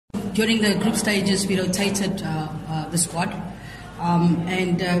during the group stages, we rotated the squad,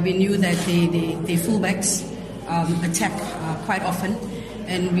 and we knew that the fullbacks attack quite often,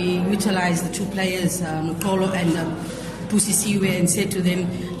 and we utilized the two players, Polo and Pusisiwe, and said to them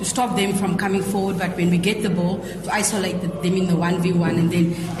to stop them from coming forward, but when we get the ball, to isolate them in the 1v1, and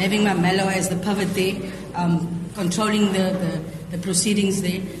then having Mamelo as the pivot there, controlling the proceedings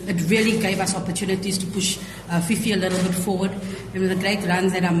there. It really gave us opportunities to push Fifi a little bit forward. And with the great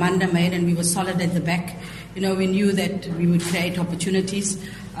runs that Amanda made, and we were solid at the back, we knew that we would create opportunities.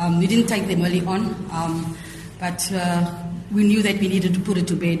 We didn't take them early on, but we knew that we needed to put it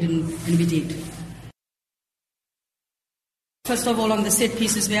to bed, and we did. First of all, on the set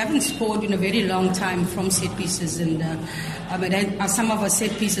pieces, we haven't scored in a very long time from set pieces, and some of our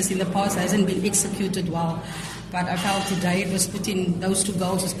set pieces in the past hasn't been executed well. But I felt today it was put in, those two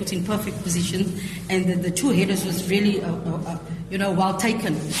goals was put in perfect position, and the two headers was really, well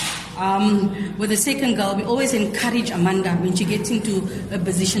taken. With the second goal, we always encourage Amanda when she gets into a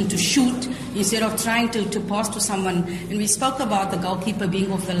position to shoot instead of trying to pass to someone. And we spoke about the goalkeeper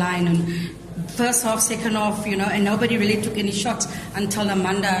being off the line, and first half, second half, and nobody really took any shots until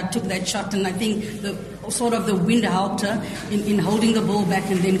Amanda took that shot. And I think the wind helped her in holding the ball back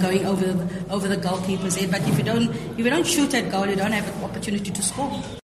and then going over the goalkeeper's head. But if you don't shoot at goal, you don't have an opportunity to score.